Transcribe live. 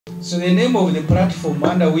So the name of the platform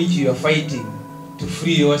under which you are fighting to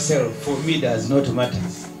free yourself, for me, does not matter.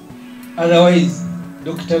 Otherwise,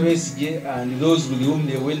 Dr. Besigye and those with whom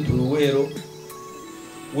they went to Luwero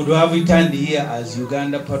would have returned here as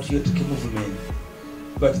Uganda Patriotic Movement,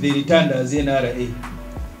 but they returned as NRA.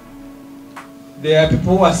 There are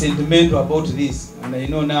people who are sentimental about this, and I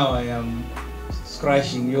know now I am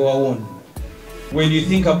scratching your own. When you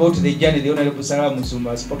think about the journey the Honorable Sarah Musumba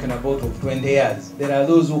has spoken about of 20 years, there are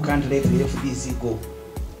those who can't let the FDC go.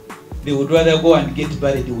 They would rather go and get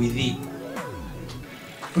buried with it.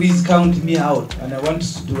 Please count me out, and I want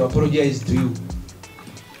to apologize to you.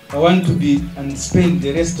 I want to be and spend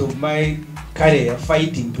the rest of my career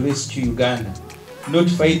fighting to rescue Uganda, not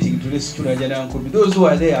fighting to rescue Najana and Kubi. Those who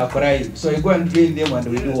are there are crying, so I go and join them and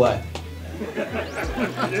we do what?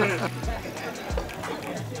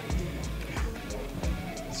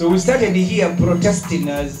 So we started here protesting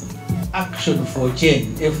as Action for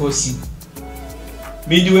Change, FOC.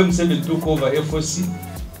 Midway Museveni took over FOC.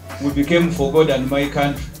 We became For God and My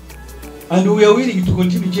Country. And we are willing to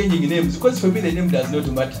continue changing names, because for me the name does not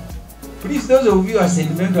matter. Please, those of you who are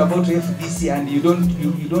sentimental about FDC and you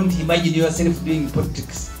don't imagine yourself doing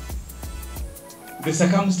politics, the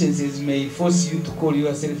circumstances may force you to call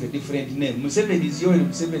yourself a different name. Museveni is your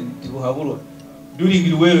Museveni Tibuhabulwa. During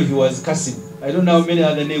Luwero he was Kasim. I don't know how many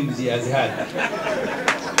other names he has had.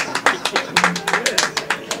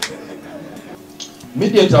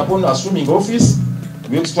 Immediately upon assuming office,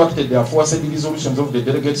 we extracted the aforesaid resolutions of the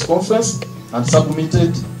Delegates Conference and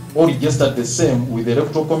submitted or registered the same with the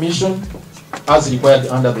Electoral Commission as required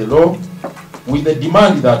under the law, with the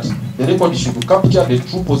demand that the record should capture the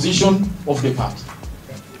true position of the party.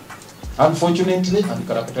 Unfortunately, and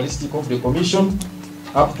characteristic of the Commission,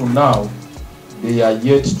 up to now, they are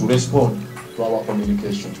yet to respond to our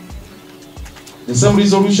communication. The same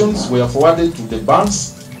resolutions were forwarded to the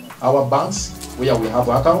banks, our banks, where we have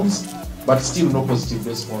accounts, but still no positive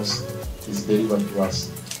response is delivered to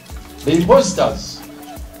us. The imposters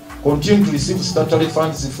continue to receive statutory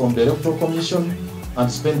funds from the Electoral Commission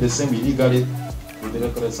and spend the same illegally with the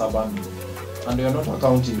reckless abandon, and they are not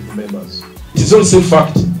accounting to members. It is also a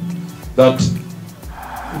fact that,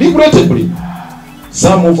 regrettably,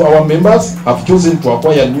 some of our members have chosen to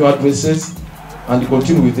acquire new addresses and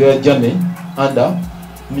continue with their journey under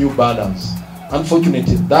new banners.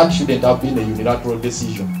 Unfortunately, that shouldn't have been a unilateral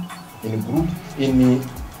decision. In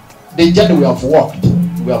the journey we have walked,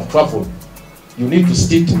 we have traveled. We need to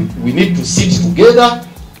sit together,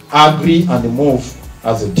 agree, and move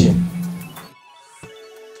as a team.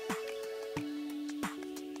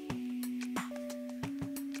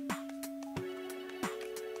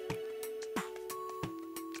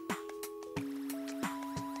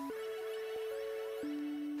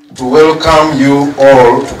 To welcome you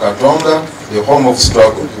all to Katonga, the home of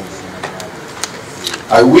struggle.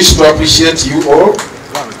 I wish to appreciate you all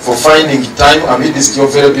for finding time amidst your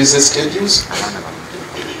very busy schedules.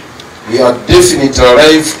 We are definitely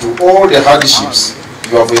alive to all the hardships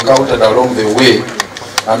you have encountered along the way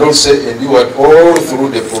and also endured all through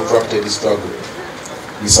the protracted struggle.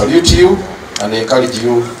 We salute you and encourage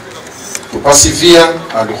you to persevere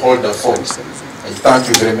and hold the fort. I thank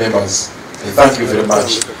you very members. I thank you very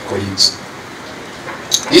much, colleagues.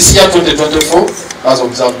 This year 2024, as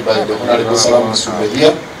observed by the Honorable Salam Musumba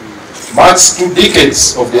here, marks 2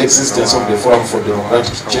 decades of the existence of the Forum for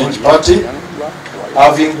Democratic Change Party,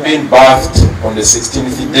 having been birthed on the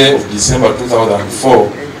 16th day of December 2004,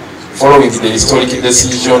 following the historic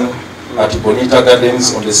decision at Bonita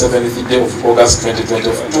Gardens on the 7th day of August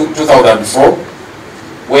 2004,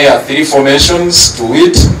 where 3 formations, to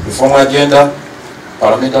wit, Reform Agenda,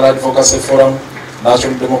 Parliamentary Advocacy Forum,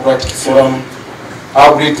 National Democratic Forum,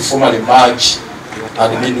 agreed to formally merge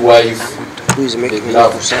and midwife the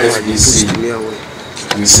beloved FDC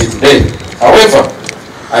we see today. However,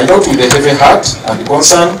 I note with a heavy heart and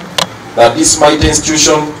concern that this mighty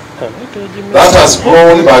institution that has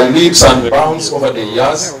grown by leaps and bounds over the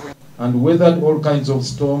years and weathered all kinds of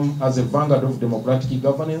storms as a vanguard of democratic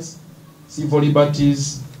governance, civil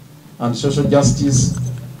liberties, and social justice,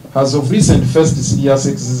 has of recent faced serious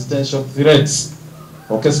existential threats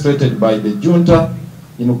orchestrated by the junta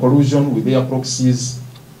in collusion with their proxies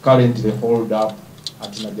currently holed up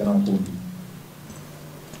at Najjanankundi.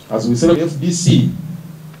 As we celebrate FDC,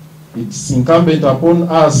 it's incumbent upon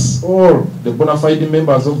us all, the bona fide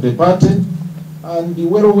members of the party, and the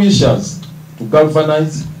well-wishers to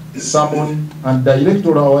galvanize, summon, and direct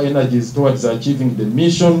all our energies towards achieving the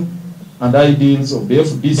mission and ideals of the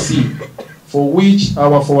FDC, for which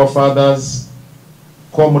our forefathers,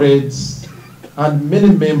 comrades, and many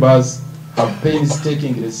members have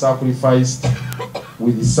painstakingly sacrificed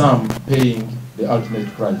with some paying the ultimate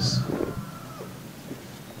price.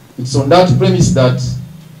 It's on that premise that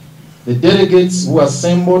the delegates who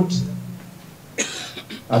assembled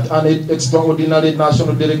at an extraordinary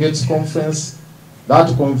national delegates conference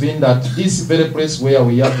that convened at this very place where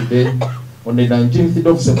we are today on the 19th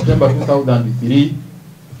of September 2003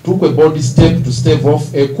 took a bold step to stave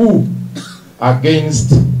off a coup against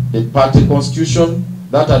the party constitution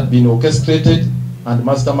that had been orchestrated and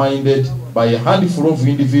masterminded by a handful of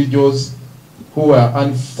individuals who were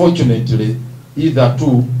unfortunately either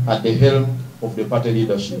two at the helm of the party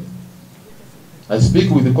leadership. I speak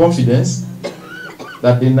with confidence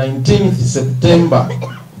that the 19th September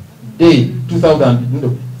day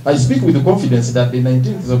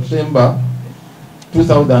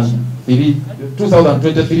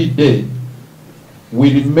 2023 day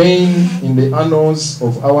will remain in the annals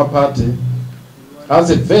of our party as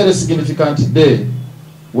a very significant day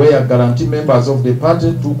where guarantee members of the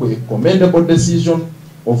party took a commendable decision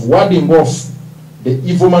of warding off the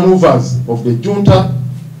evil maneuvers of the junta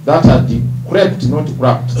that had crept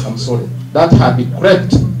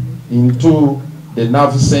into the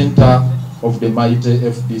nerve center of the mighty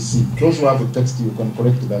FDC. Those who have a text, you can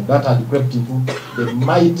correct that. That had crept into the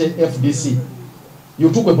mighty FDC.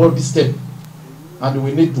 You took a bold step, and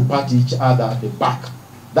we need to pat each other at the back.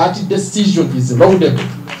 That decision is laudable.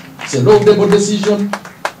 It's a laudable decision.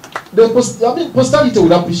 Posterity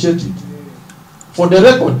will appreciate it. For the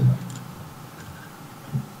record,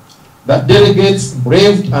 that delegates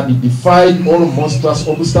braved and defied all monstrous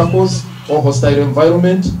obstacles or hostile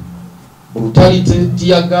environment, brutality,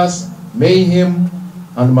 tear gas, mayhem,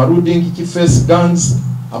 and marauding key-face guns,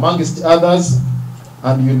 amongst others,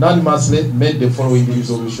 and unanimously made the following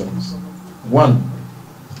resolutions. 1.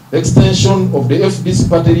 Extension of the FDC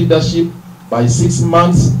party leadership by 6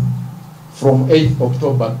 months from 8th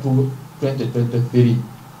October to 2023.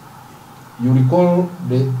 You recall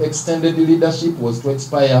the extended leadership was to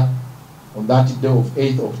expire on that day of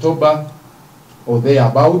 8th October or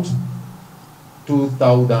thereabout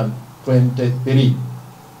 2023.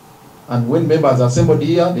 And when members assembled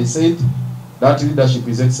here, they said that leadership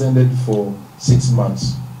is extended for 6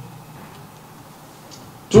 months.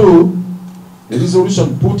 2,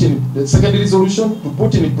 the second resolution to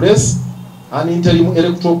put in place an interim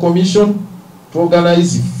electoral commission to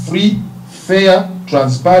organize free, fair,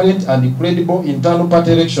 transparent, and credible internal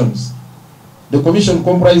party elections. The commission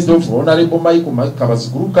comprised of Honorable Michael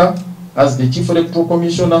Kabaziguruka as the Chief Electoral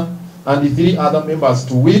Commissioner and the 3 other members,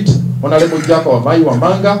 to wit, Honorable Jaka Wamai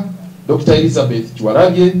Wamanga, Dr. Elizabeth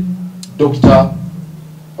Chwarage,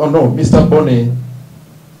 Mr. Bone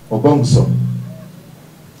Ogongso.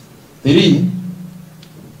 3,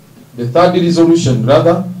 the third resolution,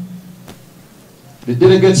 the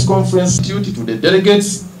delegates conference duty to the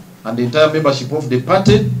delegates and the entire membership of the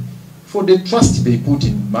party for the trust they put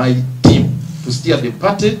in my team to steer the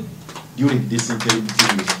party during this interim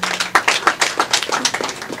period.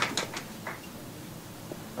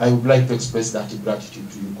 I would like to express that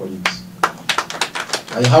gratitude to you, colleagues.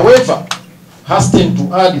 I, however, hasten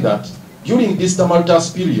to add that during this tumultuous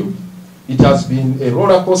period, it has been a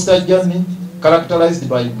roller coaster journey characterized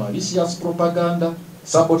by malicious propaganda,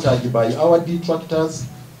 sabotage by our detractors,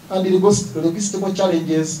 and logistical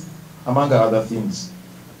challenges, among other things.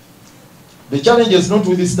 The challenges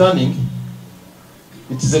notwithstanding,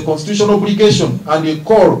 it is a constitutional obligation and a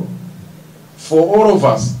call for all of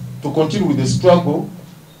us to continue with the struggle,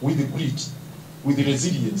 with the grit, with the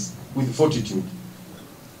resilience, with fortitude.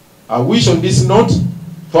 I wish on this note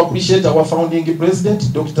to appreciate our founding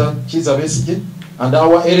president, Dr. Kiza Besigye, and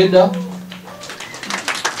our elder,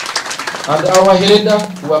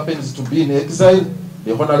 who happens to be in exile,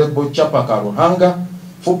 the Honorable Chapaka Ruhanga,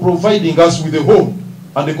 for providing us with a home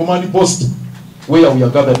and a command post where we are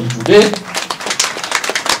gathered today,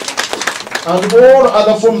 and all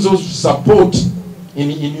other forms of support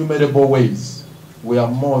in innumerable ways. We are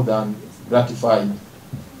more than gratified,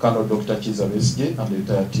 Colonel Dr. Kiza Besigye and the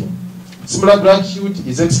entire team. Similar gratitude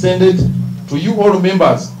is extended to you all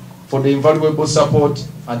members for the invaluable support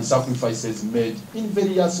and sacrifices made in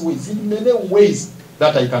various ways, in many ways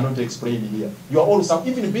that I cannot explain here. You are all,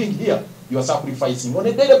 even being here, you are sacrificing. On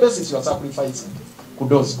a daily basis, you are sacrificing.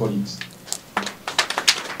 Kudos, colleagues.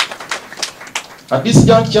 At this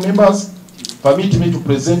juncture, members, permit me to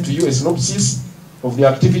present to you a synopsis of the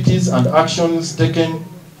activities and actions taken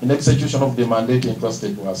in execution of the mandate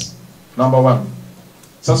entrusted to us. Number 1,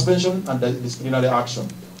 suspension and disciplinary action.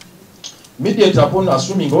 Immediately upon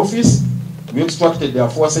assuming office, we extracted the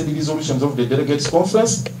aforesaid resolutions of the delegates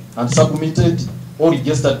conference and submitted or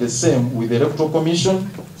registered the same with the Electoral Commission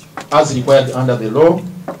as required under the law,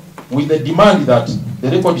 with the demand that the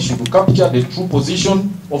record should capture the true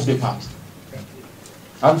position of the party.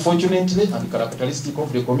 Unfortunately, and characteristic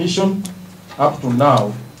of the Commission, up to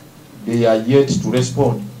now, they are yet to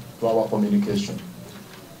respond to our communication.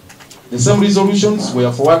 The same resolutions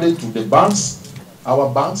were forwarded to the banks,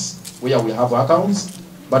 our banks, where we have accounts,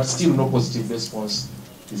 but still no positive response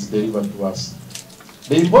is delivered to us.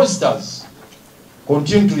 The imposters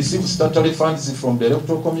continue to receive statutory funds from the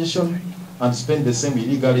Electoral Commission and spend the same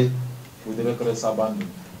illegally with the reckless abandon,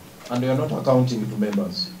 and they are not accounting to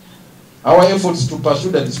members. Our efforts to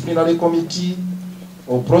pursue the disciplinary committee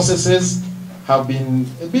or processes have been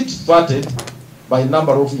a bit thwarted by a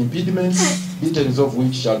number of impediments, details of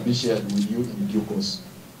which shall be shared with you in due course.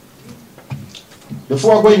 The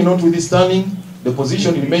foregoing notwithstanding, the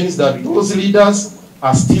position remains that those leaders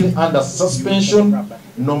are still under suspension,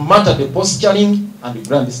 no matter the posturing and the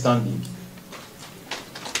grandstanding.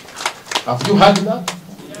 Have you heard that?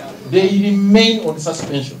 They remain on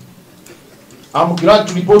suspension. I'm glad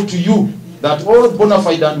to report to you that all bona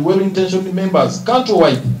fide and well-intentioned members,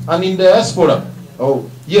 countrywide and in the diaspora,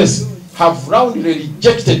 have roundly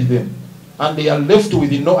rejected them, and they are left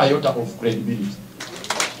with no iota of credibility.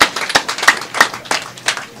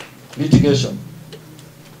 Litigation.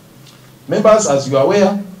 Members, as you are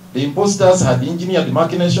aware, the imposters had engineered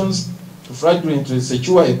machinations to fraudulently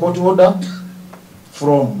secure a court order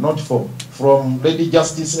from Lady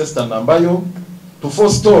Justice Esther Nambayo to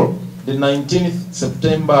forestall the 19th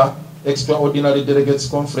September Extraordinary Delegates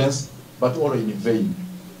Conference, but all in vain.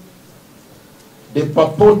 The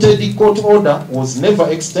purported court order was never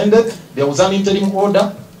extended. There was an interim order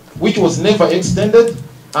which was never extended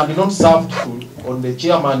and not served on the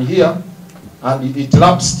chairman here, and it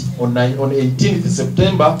lapsed on 18th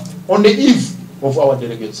September on the eve of our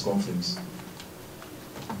delegates conference.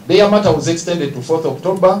 Their matter was extended to 4th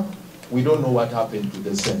October. We don't know what happened to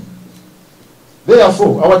the same.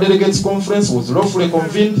 Therefore, our delegates conference was lawfully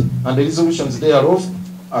convened, and the resolutions thereof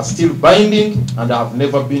are still binding and have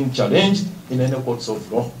never been challenged in any courts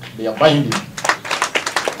of law. They are binding.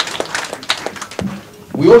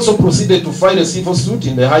 We also proceeded to file a civil suit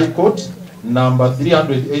in the High Court, number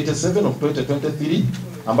 387 of 2023,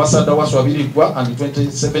 Ambassador Washwabirigwa and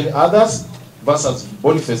 27 others, versus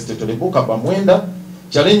Boniface Teteleboka Bamwenda,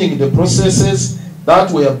 challenging the processes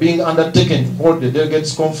that were being undertaken to hold the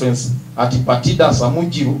delegates conference at Patida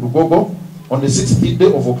Samuji Lugogo on the 6th day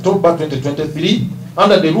of October 2023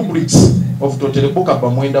 under the rubrics of Teteleboka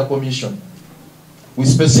Bamwenda Commission. We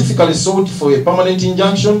specifically sought for a permanent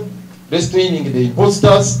injunction restraining the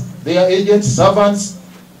imposters, their agents, servants,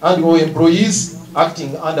 and or employees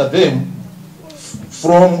acting under them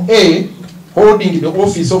from A, holding the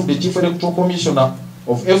office of the Chief Electoral Commissioner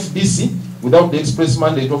of FDC without the express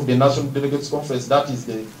mandate of the National Delegates Conference, that is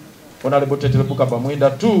the Honorable Teteleboka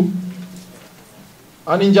Bamwenda. 2,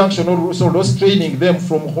 an injunction also restraining them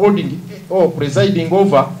from holding or presiding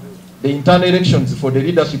over the internal elections for the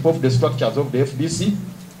leadership of the structures of the FDC.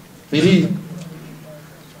 3,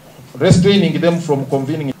 restraining them from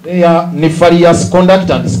convening their nefarious conduct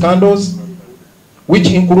and scandals, which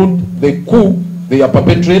include the coup they are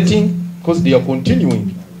perpetrating because they are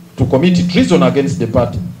continuing to commit treason against the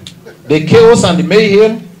party. The chaos and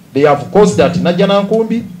mayhem they have caused at Najana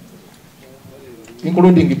Nkumbi,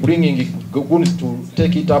 including bringing goons to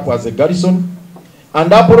take it up as a garrison,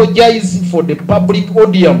 and apologize for the public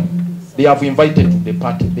odium they have invited to the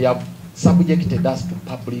party. They have subjected us to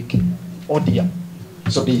public odium,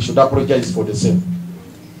 so they should apologize for the same.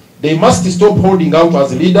 They must stop holding out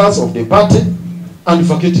as leaders of the party and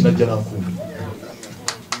forget Najana Nkumbi.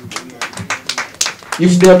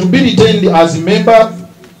 If they are to be retained as a member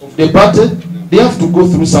of the party, they have to go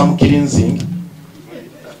through some cleansing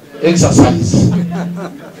exercise.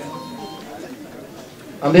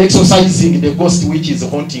 And exercising the ghost which is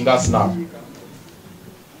haunting us now.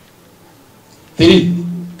 3,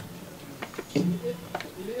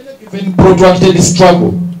 even protracted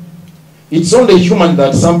struggle, it's only human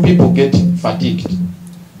that some people get fatigued.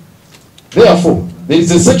 Therefore, there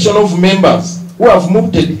is a section of members who have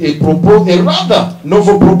moved a rather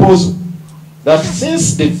novel proposal that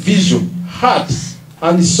since the vision, heart,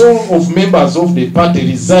 and soul of members of the party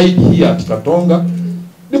reside here at Katonga,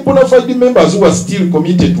 the bona fide members who are still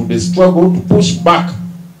committed to the struggle to push back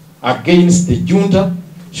against the junta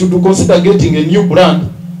should consider getting a new brand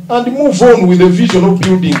and move on with the vision of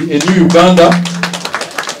building a new Uganda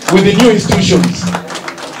with the new institutions.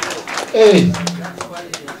 Hey,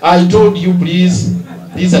 I told you, please,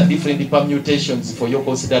 these are different permutations for your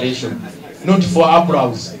consideration, not for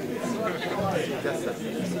applause.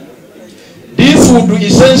 This would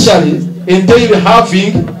essentially entail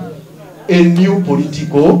having a new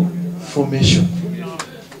political formation.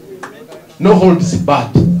 No holds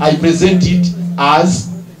barred. I present it as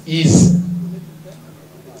is.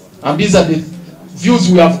 And these are the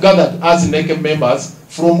views we have gathered as NEC members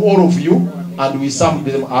from all of you, and we sum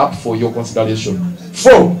them up for your consideration.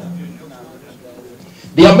 4.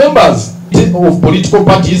 They are members of political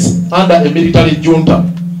parties under a military junta,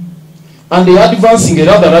 and they are advancing a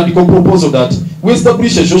rather radical proposal that we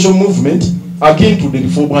establish a social movement akin to the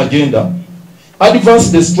reform agenda,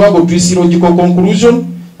 advance the struggle to its logical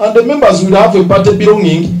conclusion, and the members will have a party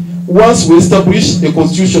belonging once we establish a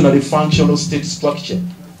constitutionally functional state structure.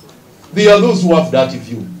 There are those who have that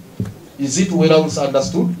view. Is it well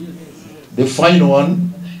understood? The final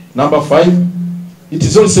one, number 5, it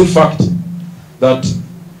is also a fact that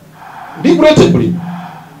regrettably,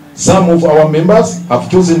 some of our members have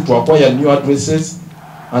chosen to acquire new addresses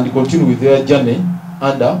and continue with their journey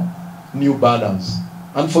under new banners.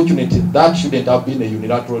 Unfortunately, that shouldn't have been a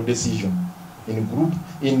unilateral decision. In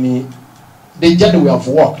the journey we have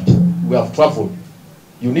walked, we have traveled.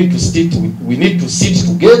 We need to sit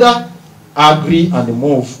together, agree, and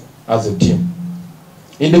move as a team.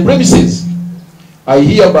 In the premises, I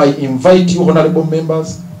hereby invite you, honorable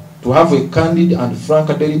members, to have a candid and frank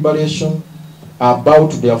deliberation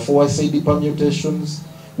about their aforesaid permutations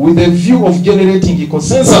with a view of generating a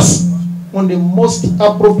consensus on the most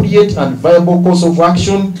appropriate and viable course of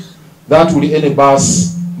action that will enable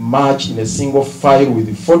us march in a single file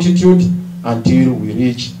with fortitude until we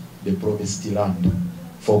reach the promised land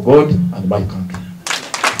for God and my country.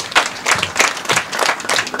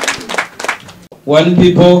 One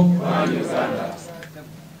people, one Uganda.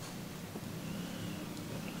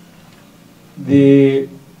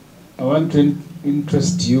 I want to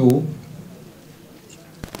interest you.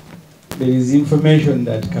 There is information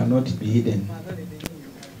that cannot be hidden.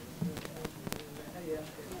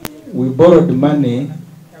 We borrowed money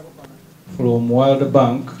from World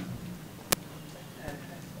Bank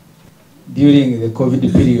during the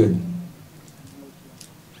COVID period.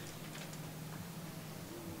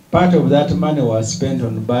 Part of that money was spent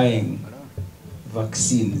on buying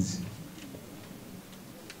vaccines.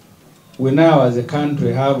 We now as a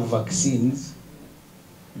country have vaccines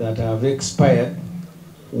that have expired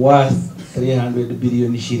worth 300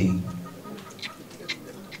 billion shilling.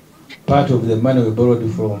 Part of the money we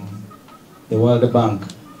borrowed from the World Bank.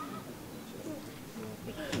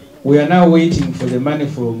 We are now waiting for the money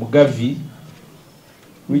from Gavi,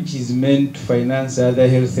 which is meant to finance other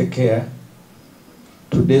health care,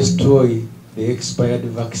 to destroy the expired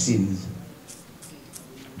vaccines.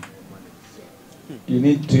 You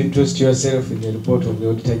need to interest yourself in the report of the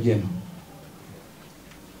Auditor General.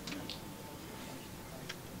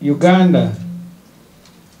 Uganda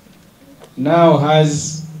now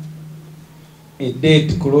has a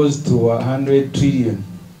debt close to 100 trillion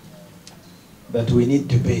that we need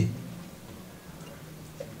to pay.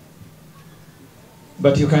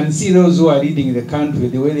 But you can see those who are leading the country,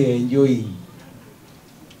 the way they are enjoying.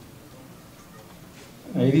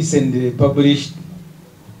 I recently published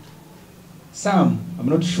some, I'm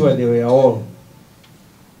not sure they were all,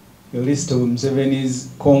 a list of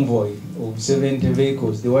Museveni's convoy of 70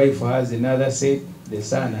 vehicles. The wife has another set, the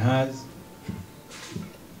son has.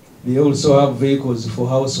 They also have vehicles for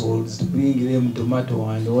households to bring them tomato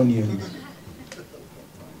and onions.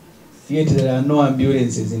 Yet there are no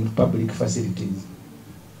ambulances in public facilities.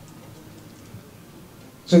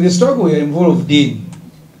 So the struggle we are involved in,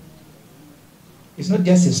 it's not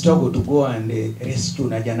just a struggle to go and rescue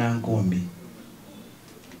Najana Nkombi.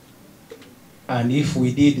 And if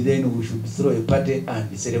we did, then we should throw a party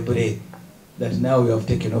and celebrate that now we have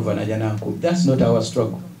taken over Najana Nkombi. That's not our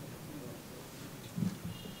struggle.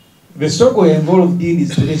 The struggle we are involved in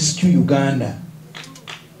is to rescue Uganda.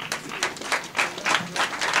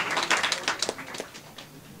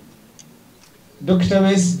 Dr.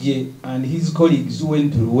 Besje and his colleagues who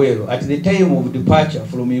went to Luwero, at the time of departure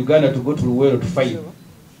from Uganda to go to Luwero to fight,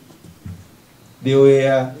 they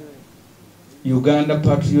were Uganda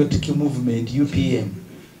Patriotic Movement, UPM.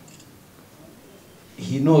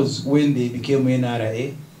 He knows when they became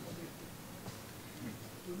NRA.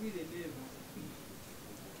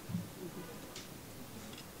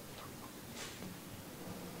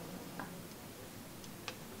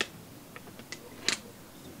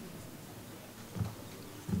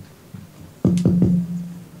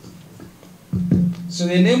 So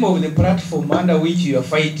the name of the platform under which you are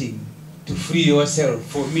fighting to free yourself,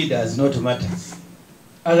 for me, does not matter.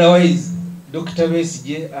 Otherwise, Dr.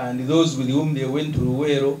 Besje and those with whom they went to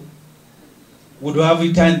Luwero would have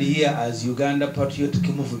returned here as Uganda Patriotic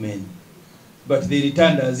Movement, but they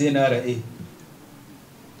returned as NRA.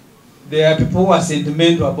 There are people who are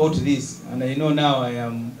sentimental about this, and I know now I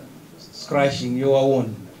am scratching your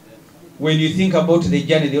own. When you think about the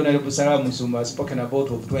journey the Honorable Sarah Musumba has spoken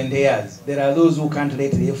about of 20 years, there are those who can't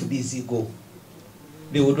let the FDC go.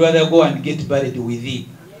 They would rather go and get buried with it.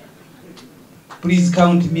 Please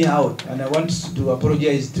count me out, and I want to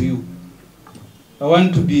apologize to you. I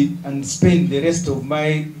want to be and spend the rest of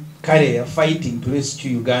my career fighting to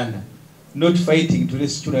rescue Uganda, not fighting to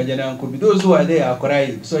rescue Nigeria. Those who are there are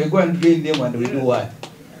crying, so I go and join them and we do what?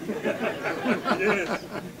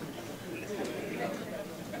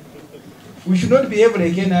 We should not behave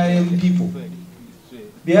like NRM people.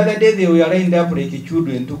 The other day they were lined up like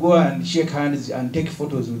children to go and shake hands and take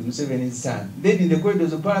photos with Museveni's son. Then in the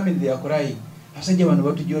corridors of parliament they are crying. Do you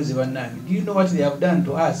know what they have done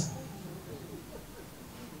to us?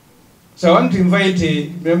 So I want to invite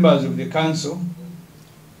members of the council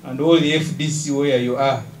and all the FDC where you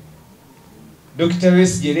are. Dr.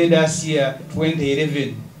 Wesley led us here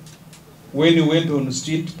 2011 when we went on the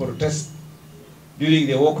street protest during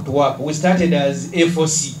the walk to work. We started as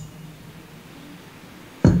FOC.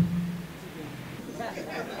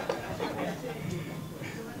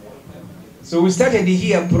 So we started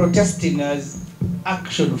here protesting as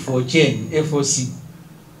Action for Change, FOC.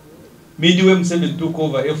 Midway Museveni took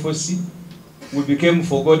over FOC. We became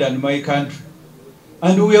For God and My Country.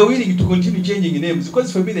 And we are willing to continue changing names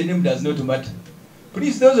because for me the name does not matter.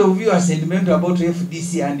 Please, those of you who are sentimental about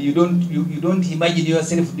FDC and you don't imagine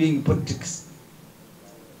yourself doing politics,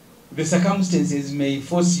 the circumstances may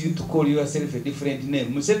force you to call yourself a different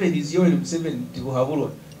name. Museveni is your Museveni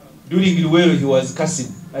Tibuhabulwa. During Luwero he was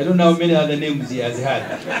Kasim. I don't know how many other names he has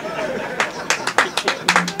had.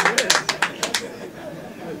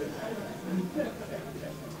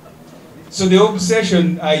 So the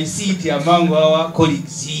obsession, I see it among our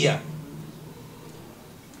colleagues here.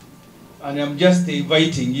 And I'm just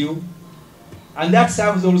inviting you. And that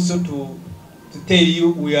serves also to tell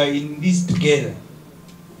you we are in this together.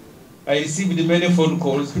 I received many phone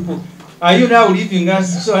calls. People, are you now leaving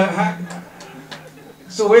us? So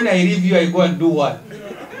when I leave you, I go and do what?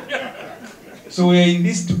 So we are in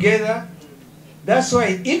this together. That's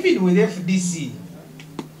why even with FDC,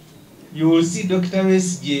 you will see Dr.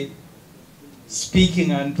 SJ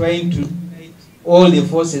speaking and trying to unite all the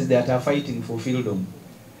forces that are fighting for freedom.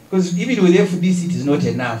 Because even with FDC, it is not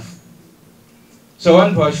enough. So I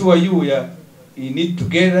want to assure you we are in it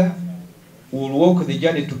together. We will walk the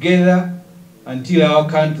journey together until our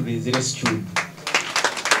country is rescued.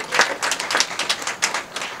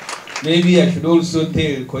 Maybe I should also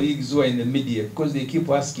tell colleagues who are in the media, because they keep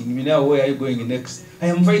asking me now, where are you going next? I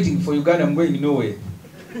am fighting for Uganda, I'm going nowhere.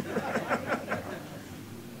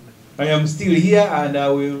 I am still here and I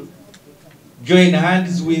will join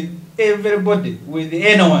hands with everybody, with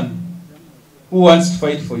anyone who wants to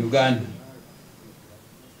fight for Uganda.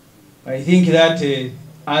 I think that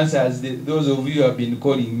answers those of you who have been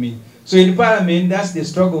calling me. So in Parliament, that's the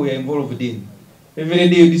struggle we are involved in. Every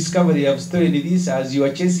day you discover they have stolen this. As you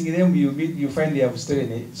are chasing them, you find they have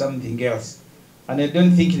stolen something else. And I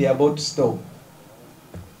don't think they are about to stop.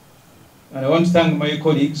 And I want to thank my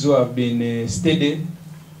colleagues who have been steady,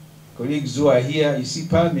 colleagues who are here. You see,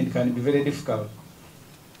 Parliament can be very difficult.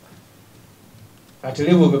 At the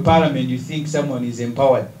level of a Parliament, you think someone is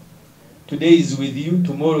empowered. Today is with you,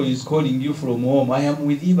 tomorrow is calling you from home. I am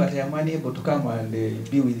with you, but I am unable to come and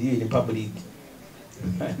be with you in public.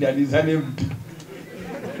 And that is unempty.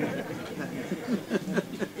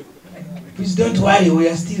 Please don't worry, we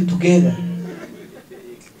are still together.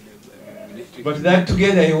 But that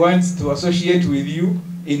together he wants to associate with you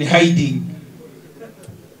in hiding.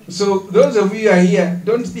 So those of you who are here,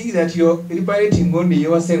 don't think that you're liberating only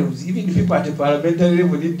yourselves. Even people at the parliamentary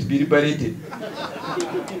level need to be liberated.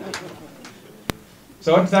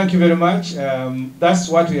 So I want to thank you very much. That's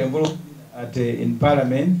what we are involved at in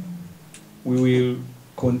Parliament. We will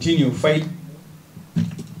continue fight.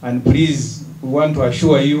 And please, we want to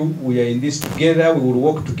assure you we are in this together, we will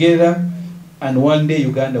work together, and one day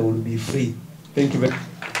Uganda will be free. Thank you very much.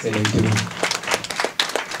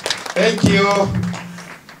 Thank you,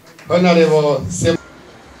 Honorable Sem.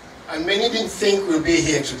 And many didn't think we'll be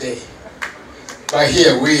here today. But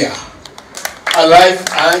here we are, alive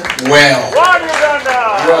and well. One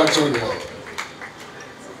Uganda! You are too well.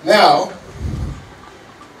 Now,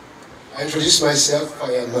 I introduce myself.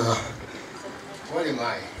 I am, what am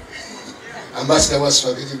I? Ambassador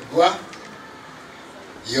Waswabili Gwa,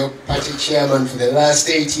 your party chairman for the last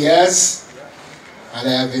 8 years, and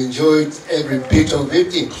I have enjoyed every bit of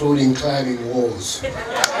it, including climbing walls.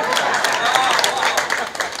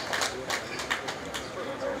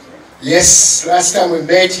 Yes, last time we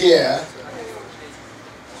met here,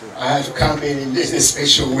 I had to come in a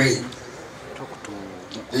special way.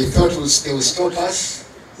 They thought they would stop us.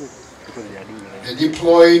 They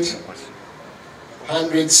deployed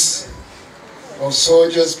hundreds of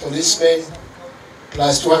soldiers, policemen,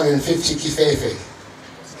 plus 250 kifes.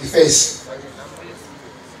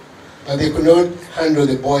 But they could not handle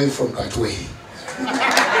the boy from Katwe.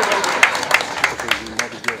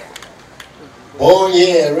 Born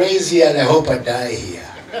here, raised here, and I hope I die here.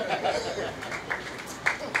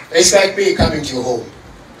 It's like me coming to your home.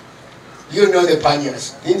 You know the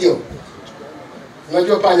Panyas, Indio. Not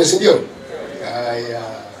your Panyas, Indio.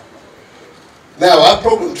 Now, our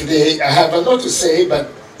program today, I have a lot to say,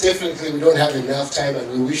 but definitely we don't have enough time,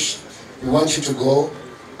 and we want you to go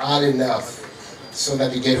early enough so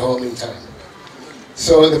that you get home in time.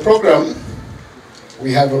 So the program,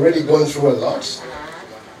 we have already gone through a lot,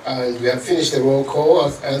 and we have finished the roll call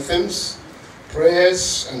of anthems,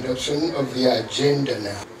 prayers, and adoption of the agenda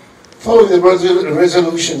now. Following the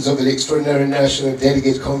resolutions of the Extraordinary National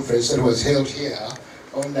Delegate Conference that was held here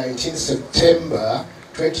on 19 September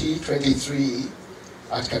 2023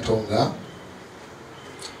 at Katonga,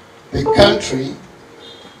 the country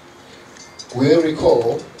will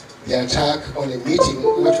recall the attack on a meeting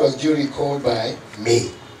which was duly called by me,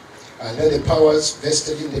 and then the powers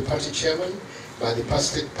vested in the party chairman by the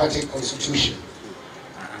party constitution.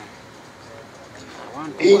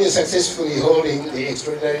 In successfully holding the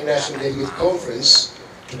Extraordinary National Delegate Conference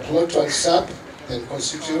to plot to usurp the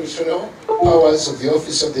constitutional powers of the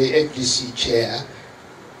office of the FDC chair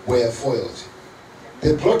were foiled.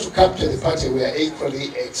 The plot to capture the party were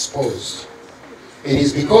equally exposed. It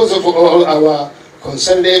is because of all our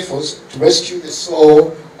concerted efforts to rescue the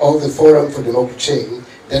soul of the Forum for Democracy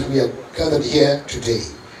that we are gathered here today.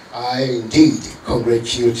 I indeed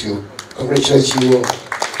congratulate you all.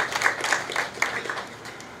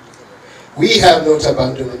 We have not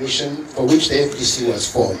abandoned the mission for which the FDC was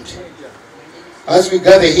formed. As we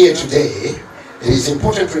gather here today, it is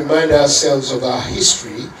important to remind ourselves of our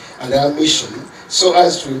history and our mission so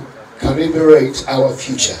as to calibrate our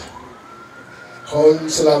future. Hon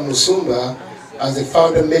Salam Musumba, as the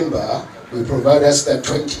founder member, will provide us that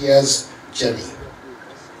 20 years journey.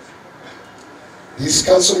 This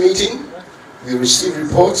council meeting will receive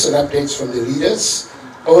reports and updates from the leaders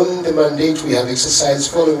on the mandate we have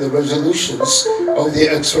exercised following the resolutions of the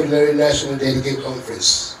Extraordinary National Delegate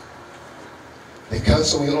Conference. The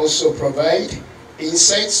Council will also provide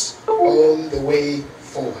insights on the way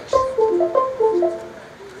forward.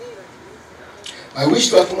 I wish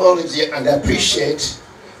to acknowledge and appreciate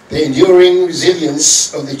the enduring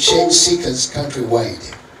resilience of the change seekers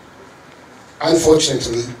countrywide.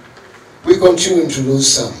 Unfortunately, we continue to lose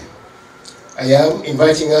some. I am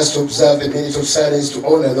inviting us to observe a minute of silence to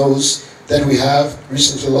honor those that we have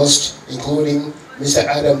recently lost, including Mr.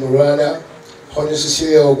 Adam Murana, Hon.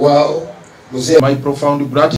 Cecilia Ogwao, My profound gratitude.